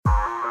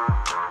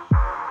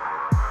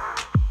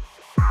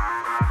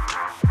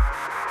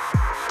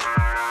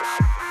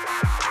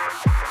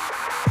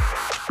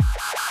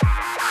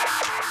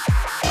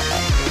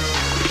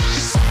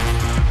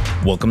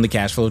Welcome to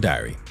Cashflow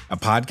Diary, a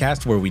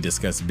podcast where we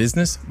discuss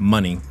business,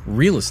 money,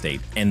 real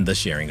estate, and the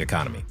sharing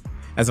economy.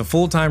 As a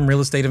full-time real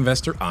estate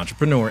investor,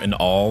 entrepreneur, and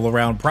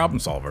all-around problem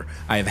solver,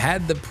 I have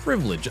had the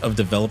privilege of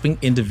developing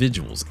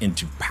individuals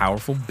into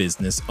powerful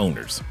business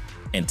owners.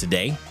 And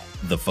today,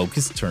 the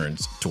focus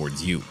turns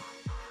towards you.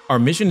 Our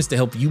mission is to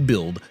help you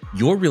build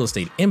your real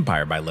estate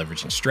empire by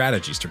leveraging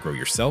strategies to grow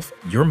yourself,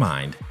 your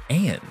mind,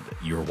 and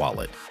your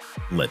wallet.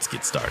 Let's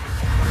get started.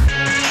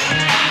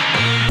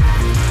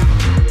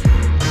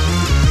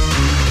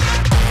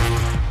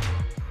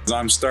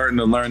 I'm starting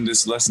to learn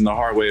this lesson the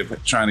hard way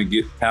of trying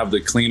to have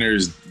the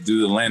cleaners do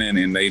the linen,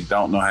 and they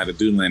don't know how to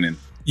do linen.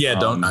 Yeah,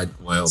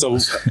 so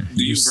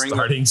do you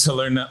starting to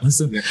learn that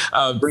lesson?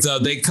 So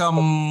they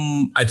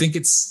come, I think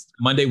it's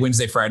Monday,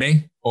 Wednesday,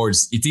 Friday, or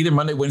it's either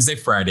Monday, Wednesday,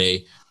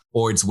 Friday,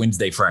 or it's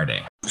Wednesday,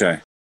 Friday.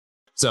 Okay.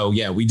 So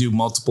yeah, we do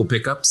multiple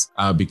pickups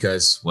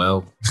because,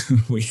 well,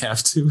 we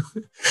have to.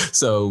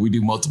 So we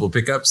do multiple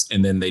pickups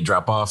and then they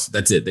drop off.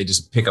 That's it. They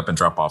just pick up and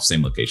drop off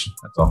same location.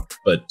 That's all.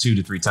 But 2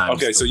 to 3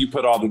 times. Okay, so you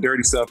put all the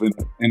dirty stuff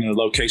in a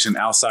location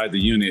outside the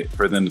unit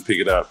for them to pick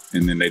it up,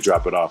 and then they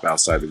drop it off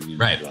outside of the unit.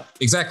 Right. Well.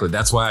 Exactly.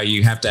 That's why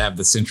you have to have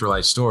the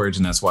centralized storage.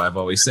 And that's why I've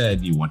always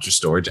said you want your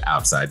storage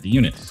outside the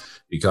unit,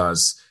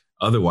 because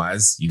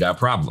otherwise you got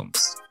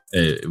problems.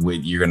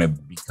 You're going to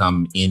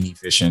become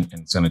inefficient,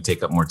 and it's going to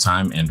take up more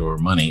time and or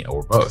money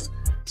or both.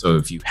 So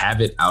if you have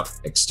it out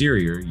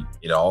exterior,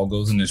 it all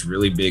goes in this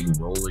really big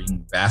rolling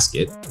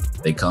basket.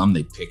 They come,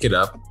 they pick it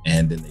up,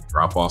 and then they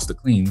drop off the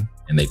clean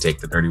and they take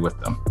the dirty with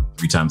them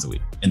 3 times a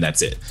week. And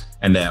that's it.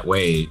 And that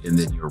way, and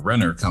then your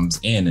runner comes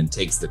in and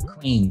takes the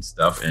clean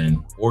stuff and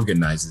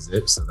organizes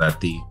it so that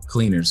the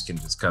cleaners can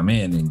just come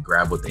in and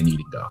grab what they need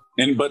and go.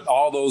 But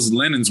all those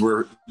linens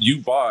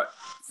you bought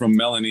from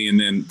Melanie, and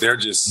then they're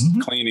just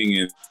cleaning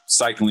and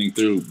cycling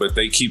through, but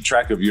they keep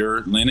track of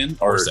your linen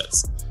or 4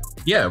 sets.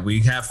 Yeah,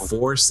 we have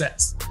 4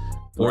 sets,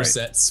 4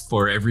 sets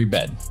for every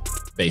bed,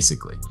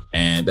 basically.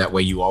 And that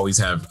way you always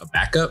have a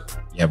backup.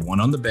 You have one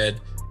on the bed,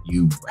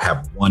 you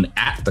have one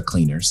at the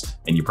cleaners,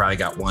 and you probably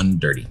got one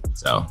dirty.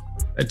 So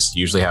that's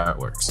usually how it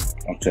works.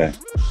 Okay.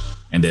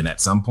 And then at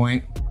some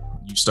point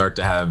you start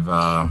to have,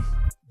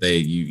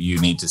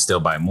 you need to still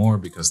buy more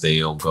because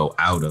they'll go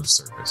out of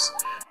service.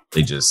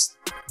 They just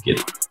get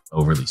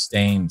overly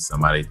stained.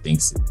 Somebody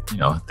thinks,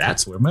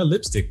 that's where my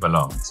lipstick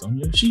belongs, on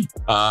your sheet.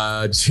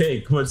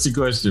 Jake, what's your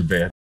question,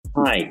 man?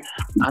 Hi,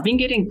 I've been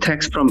getting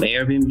texts from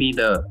Airbnb,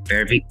 the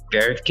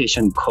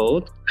verification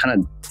code kind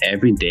of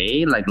every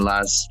day, like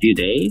last few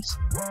days.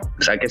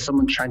 So I guess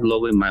someone tried to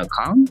log in my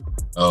account.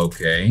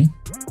 Okay.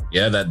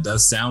 Yeah, that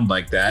does sound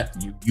like that.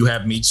 You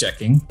have me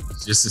checking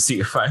just to see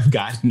if I've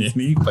gotten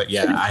any, but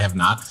yeah, I have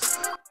not.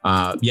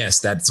 Yes,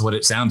 that's what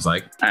it sounds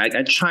like.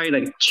 I tried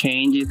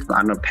change it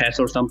on a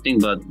password or something,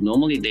 but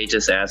normally they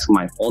just ask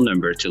my phone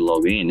number to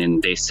log in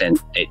and they send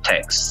a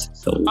text.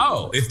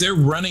 So if they're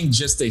running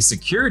just a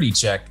security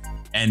check,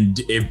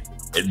 and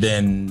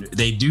then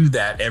they do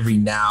that every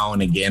now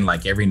and again,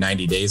 like every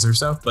 90 days or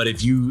so. But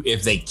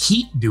if they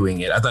keep doing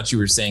it, I thought you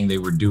were saying they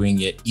were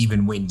doing it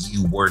even when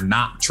you were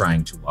not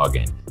trying to log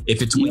in.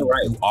 If it's when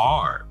you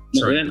are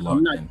trying to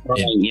log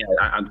in. Yeah,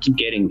 I keep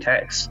getting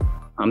texts.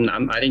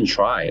 I didn't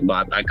try,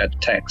 but I got the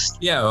text.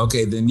 Yeah.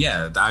 Okay. Then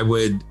yeah, I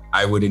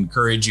would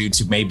encourage you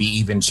to maybe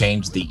even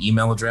change the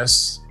email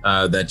address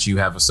that you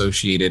have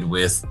associated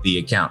with the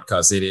account,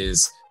 because it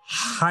is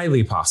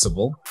highly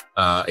possible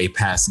a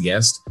past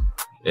guest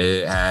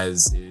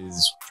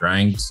is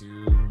trying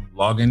to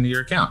log into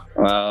your account.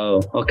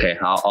 Oh, okay.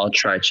 I'll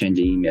try change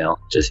the email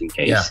just in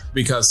case. Yeah,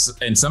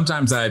 and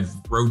sometimes I've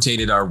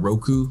rotated our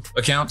Roku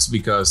accounts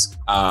because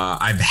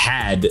I've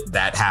had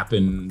that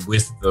happen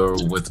with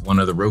one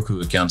of the Roku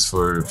accounts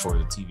for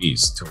the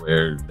TVs, to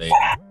where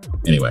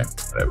anyway,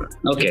 whatever.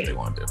 Okay. If they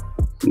want to.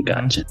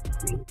 Gotcha.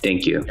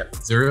 Thank you. Yeah.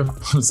 Zero,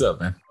 what's up,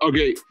 man?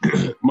 Okay,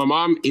 my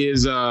mom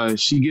is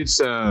she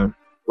gets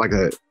like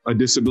a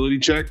disability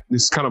check.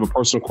 This is kind of a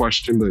personal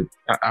question,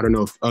 but I don't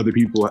know if other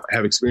people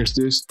have experienced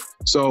this.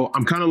 So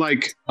I'm kind of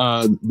like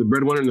the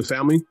breadwinner in the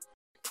family.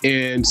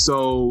 And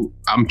so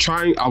I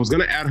was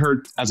going to add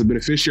her as a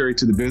beneficiary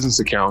to the business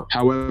account.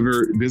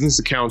 However, business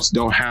accounts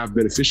don't have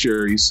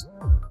beneficiaries,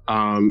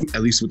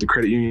 at least with the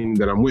credit union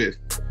that I'm with.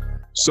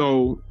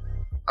 So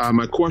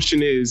my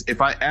question is,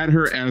 if I add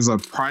her as a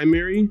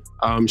primary,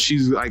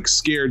 she's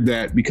scared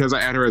that because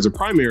I add her as a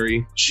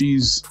primary,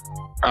 she's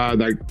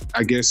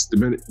I guess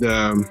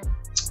the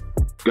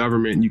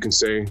government, you can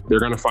say,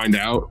 they're going to find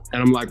out.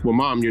 And I'm like, well,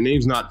 Mom, your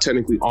name's not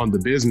technically on the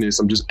business.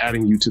 I'm just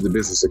adding you to the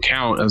business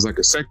account as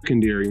a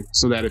secondary,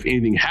 so that if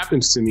anything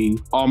happens to me,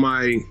 all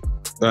my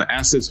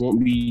assets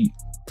won't be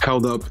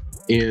held up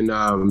in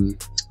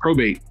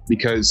probate,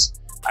 because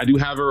I do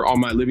have her on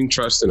my living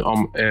trust and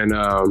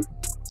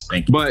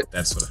Thank you. But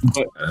that's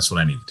what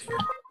I needed to hear.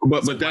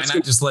 But so that's why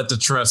not just let the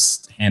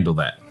trust handle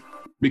that?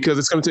 Because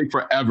it's going to take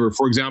forever.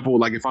 For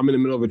example, if I'm in the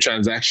middle of a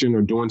transaction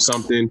or doing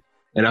something,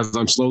 and as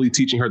I'm slowly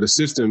teaching her the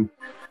system,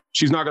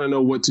 she's not going to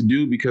know what to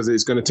do, because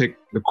it's going to take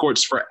the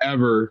courts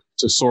forever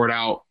to sort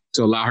out,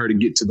 to allow her to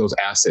get to those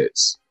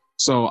assets.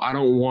 So I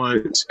don't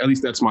want, at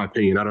least that's my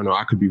opinion. I don't know.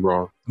 I could be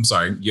wrong. I'm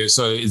sorry.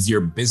 So is your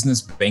business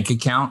bank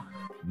account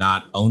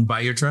not owned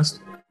by your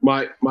trust?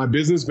 My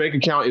business bank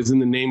account is in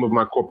the name of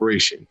my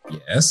corporation.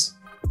 Yes.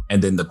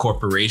 And then the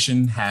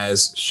corporation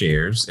has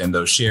shares, and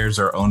those shares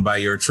are owned by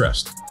your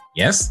trust.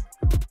 Yes?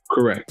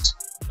 Correct.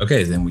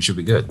 Okay, then we should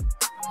be good.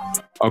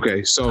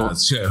 Okay, so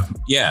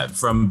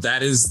that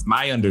is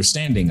my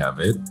understanding of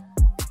it.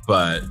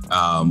 But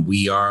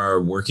we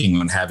are working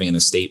on having an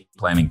estate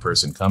planning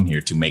person come here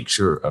to make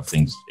sure of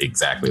things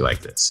exactly like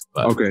this.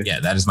 But okay. Yeah,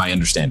 that is my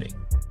understanding.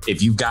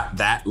 If you've got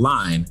that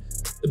line,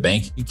 the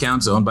bank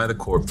account's owned by the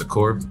corp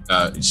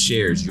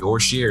shares, your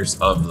shares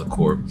of the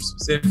corp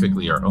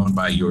specifically are owned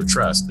by your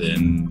trust,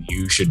 then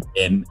you should,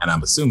 and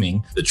I'm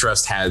assuming the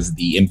trust has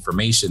the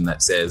information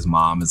that says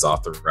mom is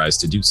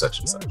authorized to do such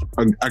and such.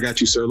 I got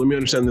you, sir. Let me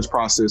understand this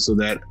process so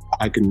that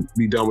I can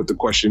be done with the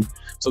question.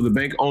 So the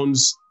bank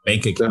owns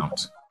bank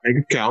account,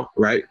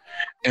 right?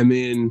 And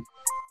then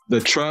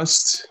the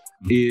trust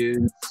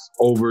is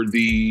over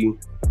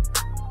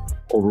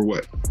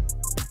what?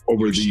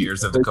 Over the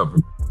shares of the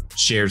company.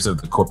 Shares of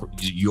the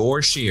corporate,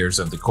 your shares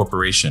of the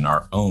corporation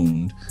are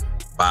owned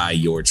by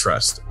your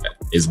trust,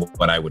 is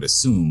what I would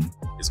assume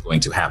is going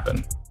to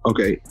happen.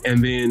 Okay.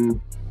 And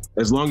then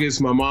as long as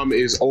my mom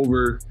is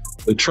over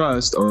the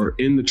trust or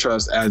in the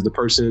trust as the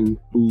person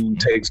who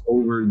takes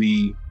over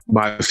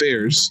my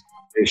affairs,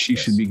 then she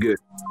should be good.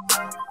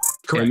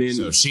 Correct. And then,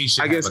 so she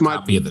should have a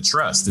copy of the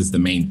trust is the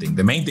main thing.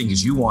 The main thing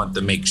is you want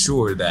to make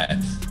sure that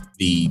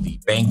the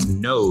bank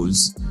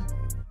knows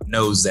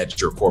that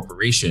your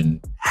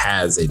corporation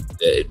has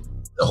the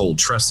whole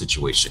trust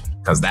situation,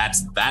 because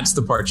that's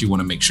the part you want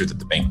to make sure that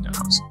the bank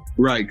knows.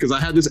 Right, because I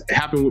had this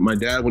happen with my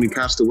dad when he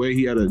passed away.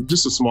 He had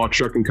just a small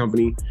trucking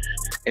company,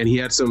 and he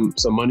had some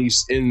money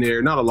in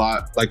there, not a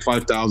lot, like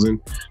 $5,000.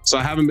 So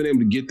I haven't been able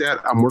to get that.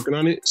 I'm working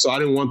on it. So I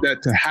didn't want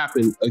that to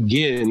happen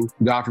again.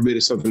 God forbid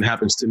if something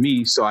happens to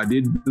me. So I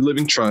did the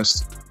living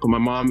trust, put my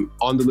mom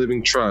on the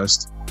living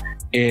trust.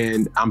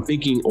 And I'm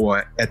thinking,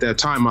 or at that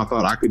time, I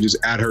thought I could just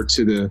add her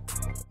to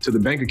the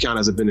bank account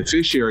as a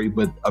beneficiary,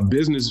 but a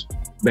business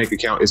bank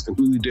account is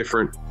completely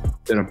different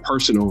than a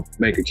personal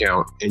bank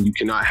account, and you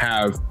cannot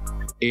have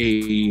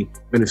a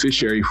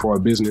beneficiary for a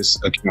business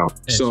account.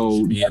 And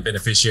so be a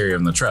beneficiary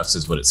on the trust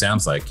is what it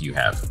sounds like you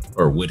have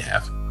or would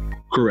have.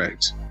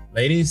 Correct.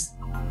 Ladies,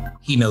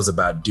 he knows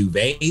about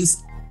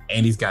duvets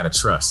and he's got a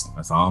trust.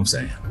 That's all I'm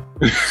saying.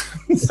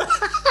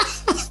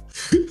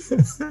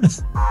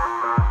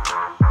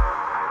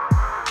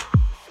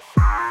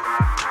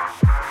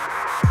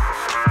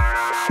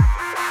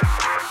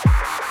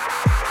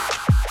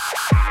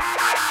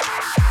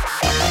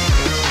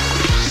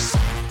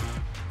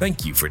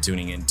 Thank you for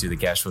tuning in to the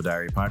Cashflow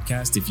Diary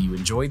podcast. If you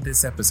enjoyed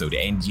this episode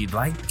and you'd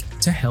like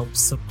to help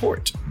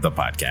support the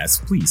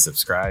podcast, please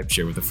subscribe,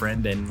 share with a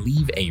friend, and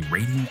leave a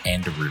rating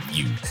and a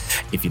review.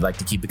 If you'd like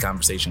to keep the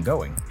conversation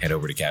going, head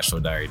over to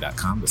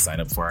cashflowdiary.com to sign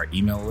up for our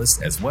email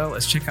list, as well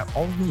as check out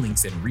all the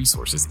links and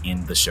resources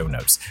in the show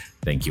notes.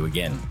 Thank you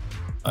again.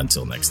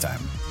 Until next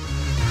time.